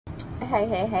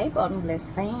Hey, Bottom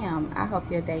Blessed fam. I hope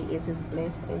your day is as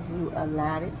blessed as you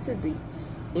allowed it to be.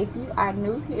 If you are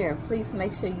new here, please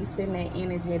make sure you send that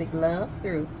energetic love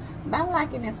through by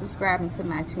liking and subscribing to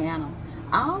my channel.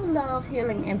 All love,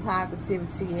 healing, and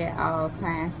positivity at all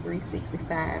times,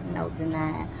 365, no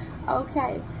denying.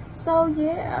 Okay, so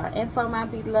yeah, and for my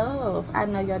beloved, I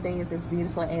know your day is as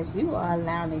beautiful as you are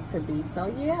allowing it to be. So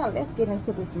yeah, let's get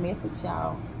into this message,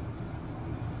 y'all.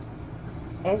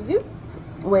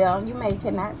 Well, you may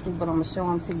cannot see, but I'm going to show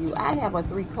them to you. I have a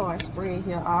 3-card spread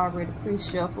here already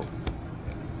pre-shuffled.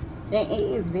 And it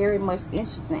is very much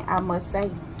interesting, I must say.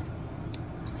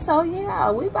 So, yeah,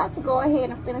 we're about to go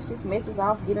ahead and finish this message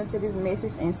off, get into this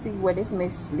message, and see where this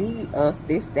message leads us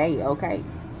this day, okay?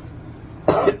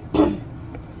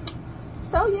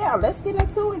 So, yeah, let's get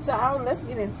into it, y'all. Let's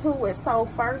get into it. So,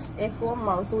 first and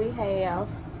foremost, we have...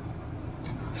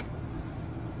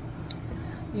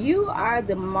 You are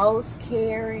the most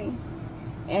caring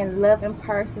and loving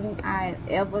person I've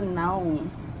ever known.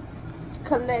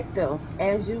 Collective,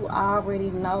 as you already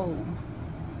know.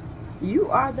 You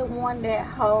are the one that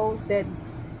holds that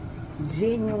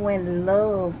genuine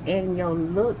love, and your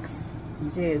looks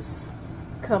just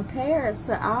compares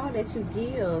to all that you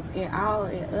give. In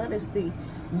all honesty,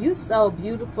 you so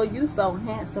beautiful, you so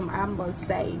handsome, I must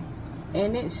say.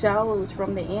 And it shows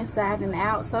from the inside and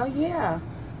out. So yeah.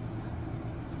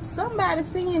 Somebody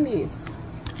seeing this,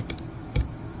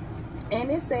 and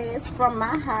it says, from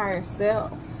my higher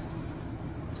self,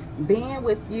 being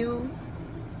with you.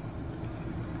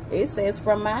 It says,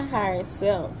 from my higher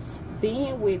self,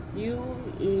 being with you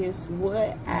is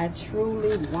what I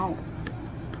truly want.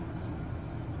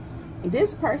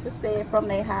 This person said from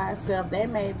their higher self, they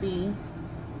may be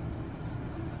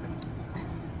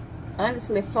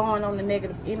honestly flowing on the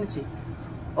negative energy,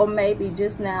 or maybe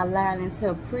just now aligning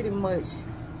to pretty much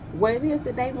what it is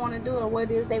that they want to do and what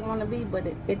it is they want to be. But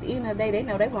at the end of the day, they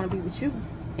know they want to be with you,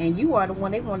 and you are the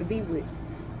one they want to be with.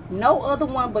 No other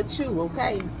one but you,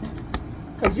 okay?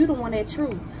 Because you the one that's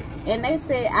true. And they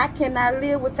say, I cannot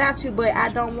live without you, but I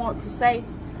don't want to say,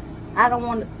 I don't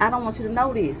want you to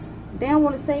know this. They don't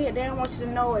want to say it. They don't want you to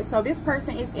know it. So this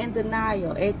person is in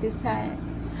denial at this time.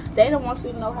 They don't want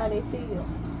you to know how they feel.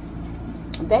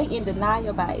 They in denial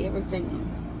about everything.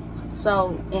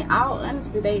 So, in all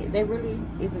honesty, they really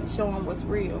isn't showing what's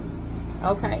real.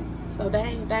 Okay? So, they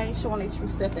ain't showing their true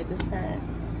self at this time.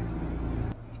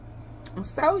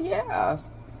 So, yeah.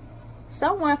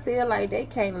 Someone feel like they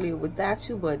can't live without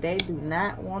you, but they do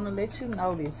not want to let you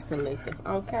know this, collective.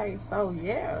 Okay? So,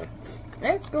 yeah.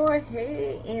 Let's go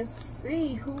ahead and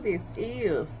see who this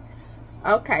is.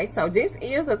 Okay, so this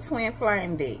is a twin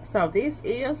flame deck. So, this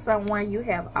is someone you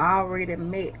have already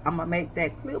met. I'm going to make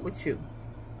that clear with you.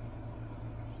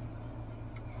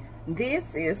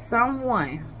 This is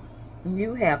someone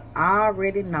you have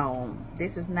already known.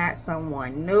 This is not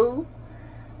someone new.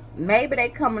 Maybe they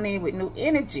coming in with new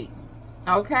energy.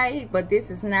 Okay, but this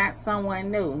is not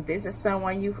someone new. This is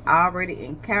someone you've already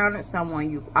encountered, someone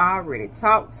you've already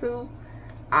talked to.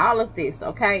 All of this,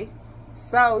 okay?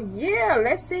 So, yeah,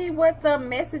 let's see what the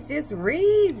messages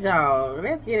read, y'all.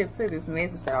 Let's get into this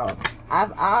message, y'all.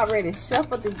 I've already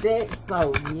shuffled the deck,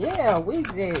 so, yeah, we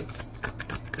just...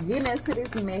 get into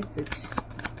this message.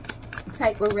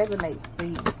 Take what resonates,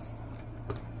 please.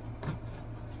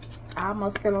 I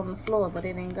almost fell on the floor, but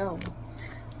it didn't go.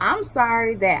 I'm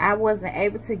sorry that I wasn't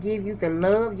able to give you the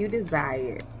love you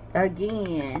desired.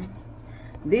 Again,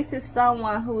 this is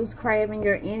someone who is craving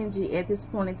your energy at this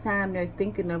point in time. They're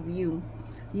thinking of you.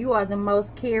 You are the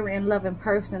most caring and loving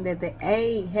person that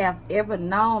they have ever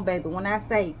known, baby. When I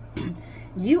say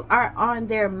you are on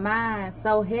their mind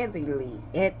so heavily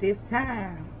at this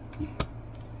time.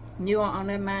 You are on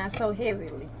their mind so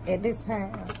heavily at this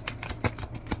time.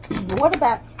 What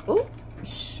about... Ooh,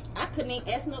 I couldn't even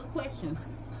ask no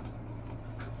questions.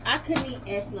 I couldn't even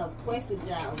ask no questions,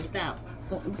 y'all, without...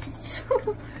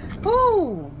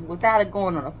 Ooh, without it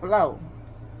going on the floor.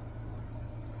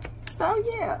 So,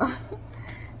 yeah.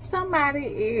 Somebody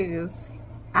is...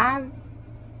 I've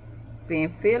been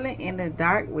feeling in the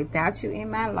dark without you in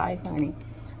my life, honey.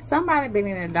 Somebody been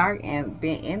in the dark and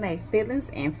been in their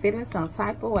feelings and feeling some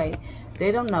type of way.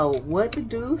 They don't know what to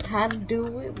do, how to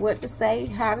do it, what to say,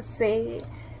 how to say it.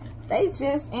 They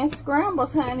just in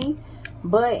scrambles, honey.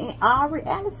 But in all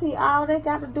reality, all they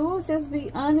got to do is just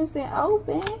be honest and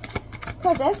open.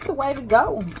 Because that's the way to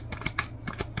go.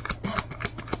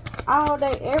 All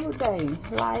day, every day.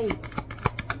 Like,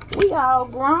 we all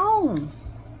grown.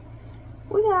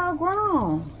 We all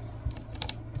grown.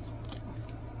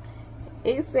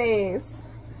 It says,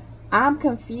 I'm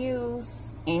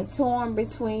confused and torn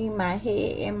between my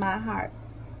head and my heart.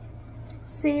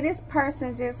 See, this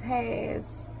person just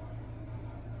has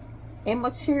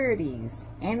immaturities,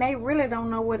 and they really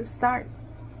don't know where to start.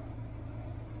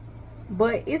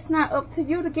 But it's not up to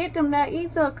you to get them there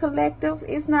either, collective.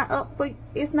 It's not up for,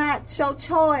 it's not your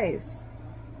choice.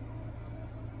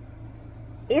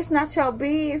 It's not your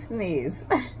business.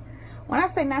 When I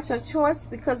say not your choice,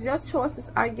 because your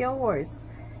choices are yours.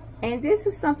 And this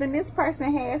is something this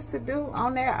person has to do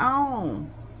on their own.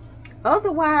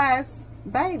 Otherwise,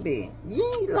 baby,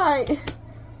 you ain't like,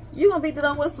 you gonna be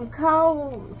dealing with some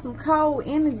cold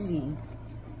energy.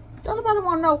 Don't nobody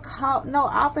want no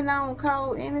off and on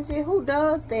cold energy. Who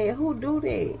does that? Who do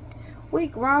that? We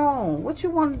grown. What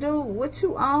you want to do? What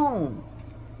you own?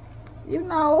 You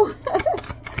know,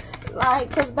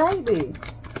 like, cause baby,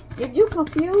 if you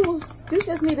confused, you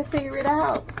just need to figure it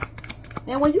out.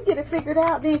 And when you get it figured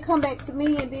out, then come back to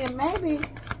me, and then maybe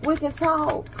we can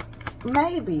talk.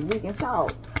 Maybe we can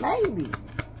talk. Maybe.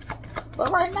 But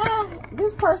right now,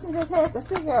 this person just has to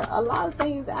figure a lot of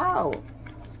things out.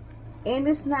 And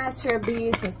it's not your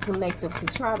business, collective, to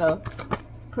try to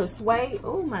persuade.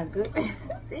 Oh my goodness.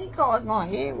 These cards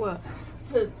going everywhere.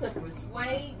 To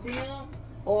persuade them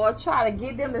or try to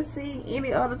get them to see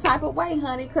any other type of way,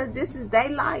 honey. Because this is their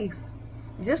life.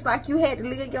 Just like you had to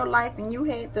live your life and you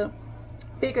had to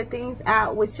figure things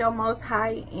out with your Most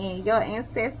High and your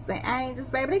ancestors and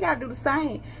angels, baby. They got to do the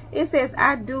same. It says,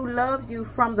 I do love you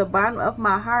from the bottom of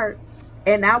my heart,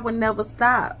 and I will never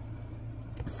stop.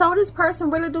 So this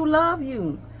person really do love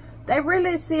you. They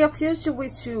really see a future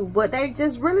with you, but they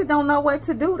just really don't know what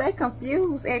to do. They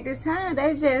confused at this time.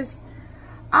 They just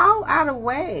all out of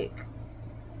whack.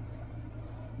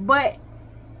 But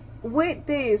with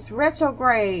this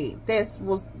retrograde that's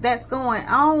going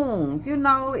on, you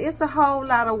know, it's a whole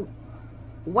lot of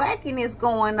wackiness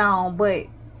going on. But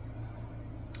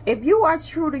if you are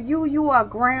true to you, you are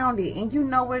grounded, and you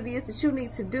know what it is that you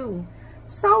need to do.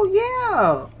 So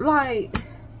yeah, like,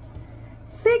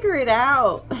 figure it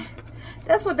out.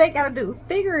 That's what they gotta do.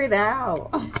 Figure it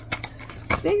out.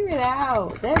 Figure it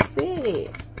out. That's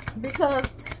it. Because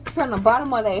from the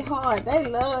bottom of their heart, they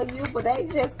love you, but they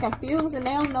just confused and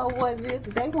they don't know what it is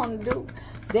that they want to do.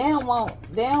 They don't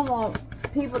want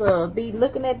people to be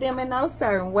looking at them in no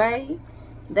certain way.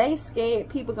 They scared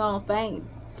people gonna think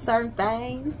certain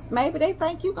things. Maybe they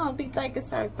think you gonna be thinking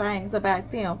certain things about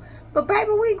them. But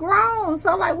baby, we grown.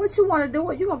 So like, what you want to do,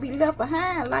 or you gonna be left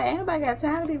behind? Like, ain't nobody got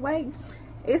time to be waiting.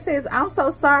 It says, I'm so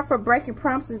sorry for breaking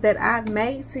promises that I've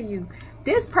made to you.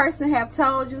 This person have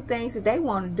told you things that they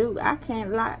want to do. I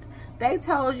can't lie. They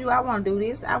told you, I want to do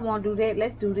this, I want to do that,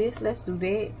 let's do this, let's do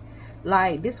that.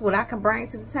 Like, this is what I can bring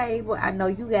to the table. I know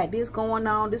you got this going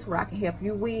on. This is what I can help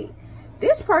you with.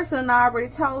 This person already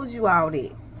told you all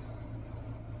that.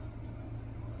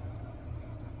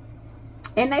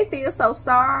 And they feel so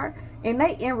sorry, and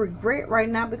they in regret right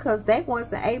now because they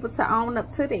wasn't able to own up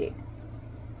to that.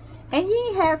 And you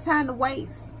ain't have time to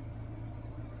waste.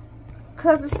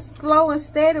 Because it's slow and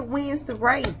steady wins the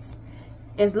race.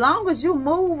 As long as you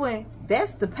moving,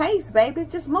 that's the pace, baby.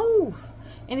 Just move.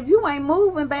 And if you ain't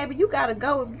moving, baby, you got to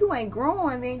go. If you ain't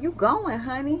growing, then you going,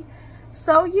 honey.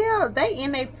 So, yeah, they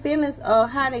in their feelings of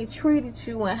how they treated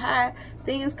you and how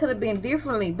things could have been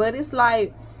differently. But it's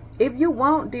like, if you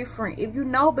want different, if you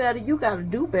know better, you got to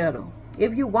do better.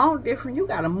 If you want different, you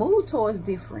got to move towards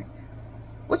different.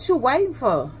 What you waiting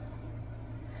for?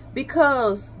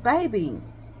 Because, baby,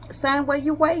 same way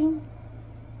you waiting,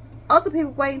 other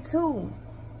people waiting too.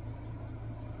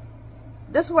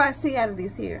 That's what I see out of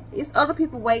this here. It's other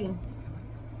people waiting.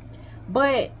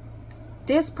 But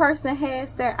this person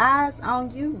has their eyes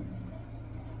on you.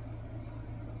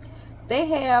 They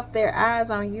have their eyes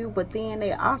on you, but then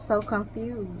they also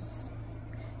confused.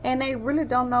 And they really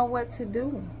don't know what to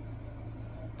do.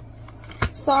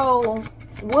 So,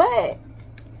 what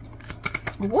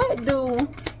do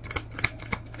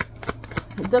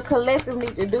the collective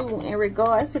need to do in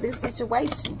regards to this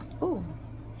situation? Ooh.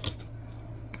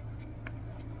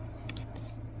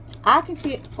 I can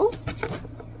feel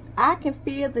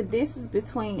the distance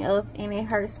between us, and it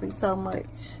hurts me so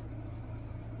much.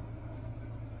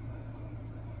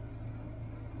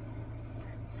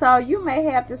 So you may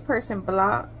have this person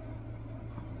blocked.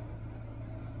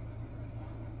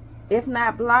 If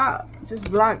not blocked,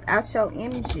 just block out your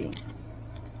energy.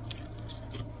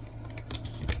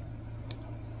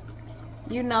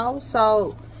 You know,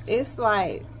 so it's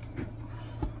like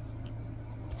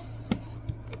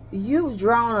you've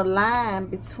drawn a line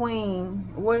between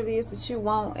what it is that you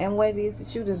want and what it is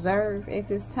that you deserve at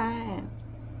this time.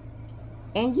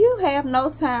 And you have no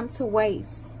time to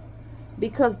waste,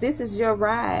 because this is your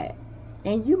ride.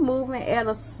 And you moving at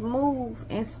a smooth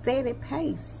and steady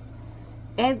pace.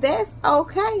 And that's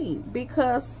okay,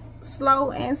 because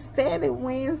slow and steady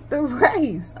wins the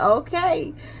race.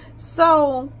 Okay.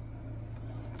 So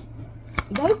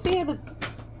they feel the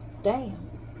damn.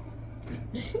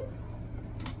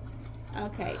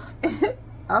 Okay.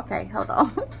 Okay, hold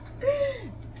on.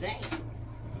 Damn.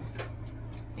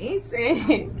 He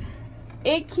said,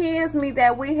 it kills me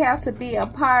that we have to be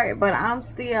apart, but I'm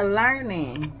still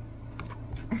learning.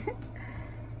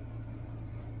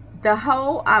 The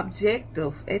whole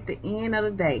objective at the end of the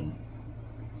day.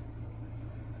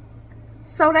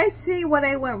 So they see where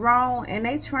they went wrong and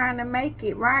they trying to make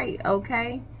it right,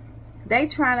 okay? They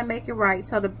trying to make it right.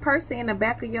 So the person in the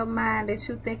back of your mind that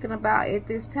you're thinking about at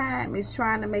this time is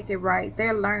trying to make it right.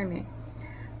 They're learning.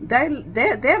 They're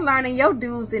learning your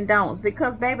do's and don'ts,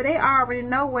 because baby, they already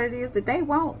know what it is that they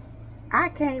want. I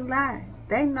can't lie.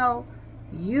 They know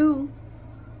you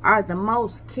are the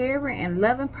most caring and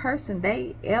loving person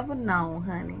they ever known,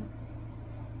 honey.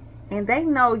 And they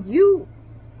know you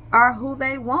are who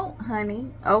they want,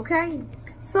 honey. Okay?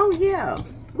 So yeah,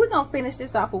 we're gonna finish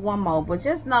this off with one more, but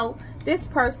just know this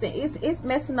person is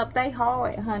messing up their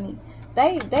heart, honey.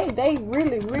 They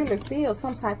really feel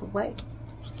some type of way.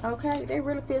 Okay, they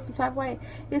really feel some type of way.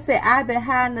 It said, I've been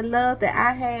hiding the love that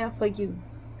I have for you.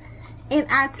 And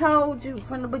I told you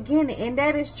from the beginning, and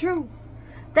that is true.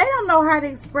 They don't know how to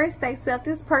express themselves.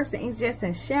 This person is just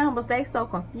in shambles. They so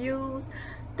confused.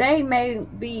 They may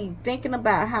be thinking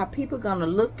about how people gonna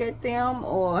look at them,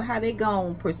 or how they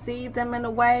gonna perceive them in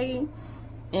a way,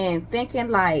 and thinking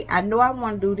like, I know I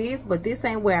want to do this, but this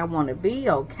ain't where I want to be,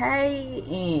 okay?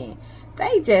 And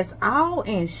they just all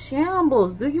in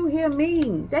shambles. Do you hear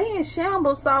me? They in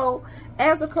shambles. So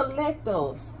as a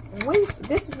collective,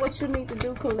 this is what you need to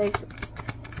do, collective.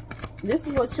 This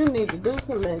is what you need to do,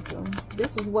 collective.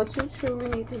 This is what you truly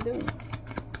need to do.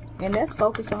 And that's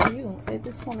focus on you at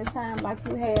this point in time, like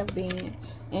you have been.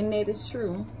 And that is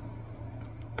true.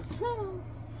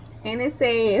 And it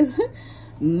says,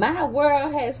 my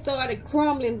world has started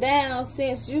crumbling down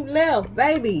since you left,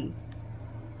 baby.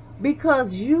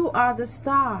 Because you are the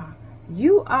star.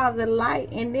 You are the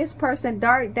light in this person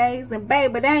dark days. And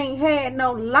baby, they ain't had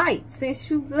no light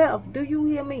since you left. Do you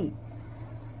hear me?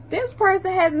 This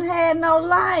person hasn't had no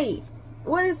light.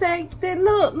 What is that?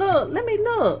 Look, let me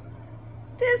look.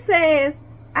 This says,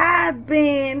 I've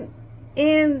been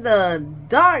in the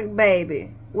dark, baby,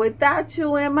 without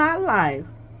you in my life.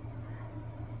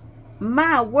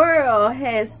 My world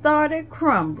has started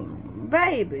crumbling.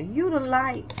 Baby, you the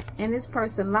light in this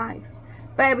person's life.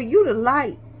 Baby, you the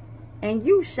light, and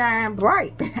you shine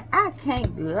bright. I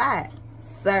can't lie,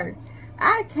 sir.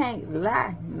 I can't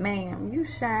lie, ma'am. You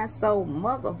shine so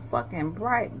motherfucking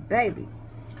bright, baby.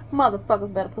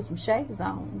 Motherfuckers better put some shades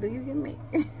on. Do you hear me?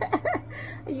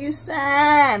 You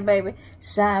shine, baby.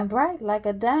 Shine bright like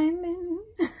a diamond.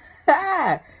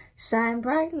 Shine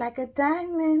bright like a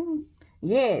diamond.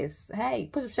 Yes. Hey,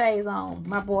 put some shades on,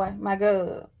 my boy, my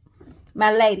girl,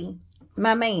 my lady,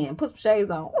 my man. Put some shades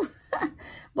on.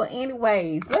 But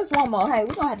anyways, let's one more. Hey,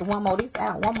 we're gonna have to one more this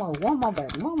out. One more,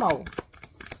 baby. One more.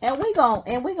 And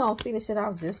we're gonna finish it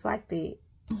off just like that.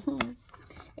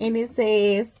 And it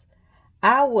says,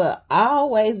 I will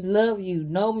always love you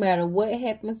no matter what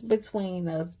happens between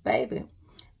us, baby.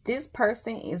 This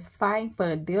person is fighting for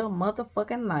a dear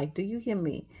motherfucking life. Do you hear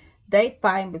me? They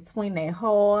fighting between their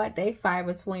heart. They fight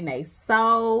between their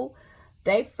soul.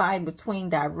 They fighting between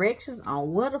directions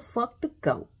on where the fuck to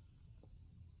go.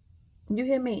 You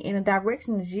hear me? And the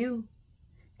direction is you.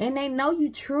 And they know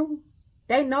you true.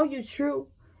 They know you true.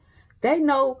 They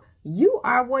know you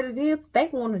are what it is they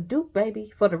want to do,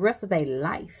 baby, for the rest of their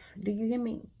life. Do you hear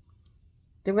me?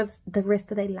 The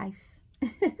rest of their life.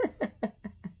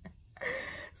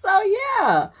 So,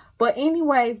 yeah. But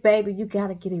anyways, baby, you got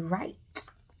to get it right.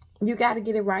 You got to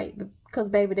get it right. Because,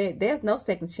 baby, there's no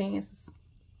second chances.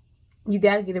 You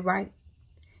got to get it right.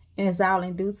 And it's all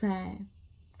in due time.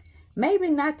 Maybe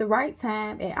not the right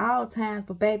time at all times,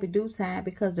 but, baby, due time.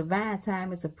 Because divine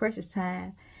time is a precious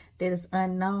time that is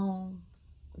unknown.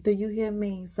 Do you hear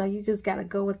me? So you just got to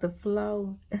go with the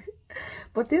flow.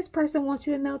 But this person wants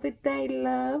you to know that they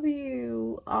love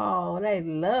you. Oh, they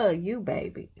love you,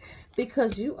 baby.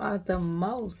 Because you are the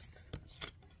most.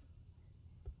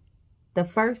 The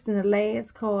first and the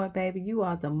last card, baby. You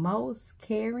are the most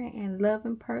caring and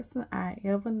loving person I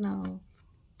ever know.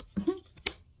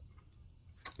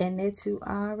 And that you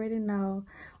already know.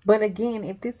 But again,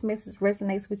 if this message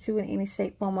resonates with you in any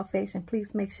shape, form, or fashion,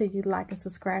 please make sure you like and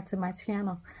subscribe to my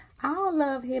channel. All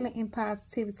love, healing, and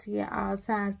positivity at all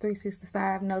times.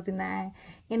 365, no denying.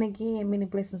 And again, many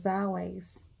blessings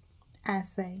always. I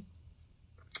say.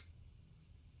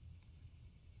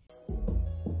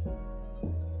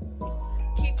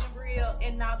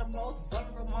 in all the most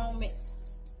vulnerable moments.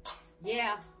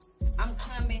 Yeah, I'm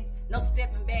coming, no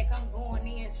stepping back, I'm going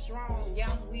in strong. Yeah,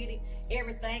 I'm with it.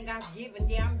 Everything I've given,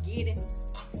 yeah, I'm getting.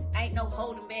 Ain't no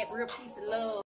holding back, real piece of love.